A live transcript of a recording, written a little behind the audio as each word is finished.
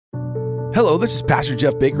Hello, this is Pastor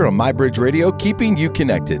Jeff Baker on mybridgeradio, keeping you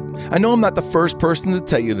connected. I know I'm not the first person to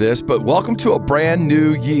tell you this, but welcome to a brand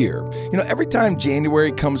new year. Every time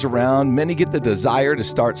January comes around, many get the desire to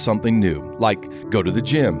start something new, like go to the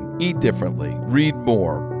gym, eat differently, read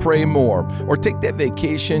more, pray more, or take that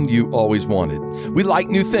vacation you always wanted. We like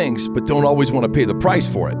new things, but don't always want to pay the price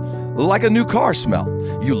for it. Like a new car smell.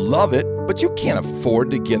 You love it, but you can't afford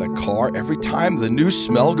to get a car every time the new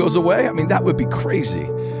smell goes away. That would be crazy.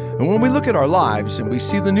 And when we look at our lives and we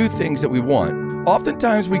see the new things that we want,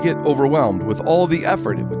 oftentimes we get overwhelmed with all the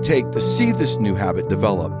effort it would take to see this new habit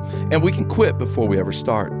develop, and we can quit before we ever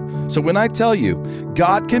start. So when I tell you,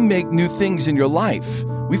 God can make new things in your life,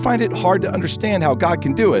 we find it hard to understand how God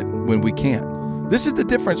can do it when we can't. This is the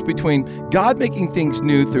difference between God making things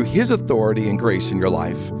new through His authority and grace in your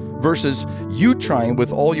life versus you trying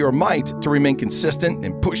with all your might to remain consistent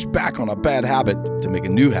and push back on a bad habit to make a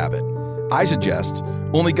new habit. I suggest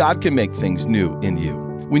only God can make things new in you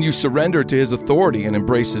when you surrender to His authority and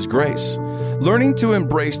embrace His grace. Learning to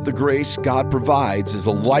embrace the grace God provides is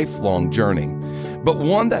a lifelong journey, but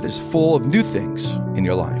one that is full of new things in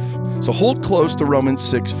your life. So hold close to Romans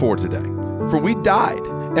 6:4 today. For we died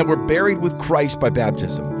and were buried with Christ by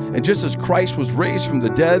baptism. And just as Christ was raised from the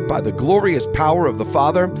dead by the glorious power of the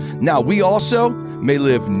Father, now we also may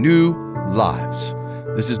live new lives.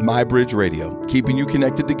 This is My Bridge Radio, keeping you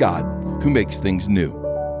connected to God, who makes things new.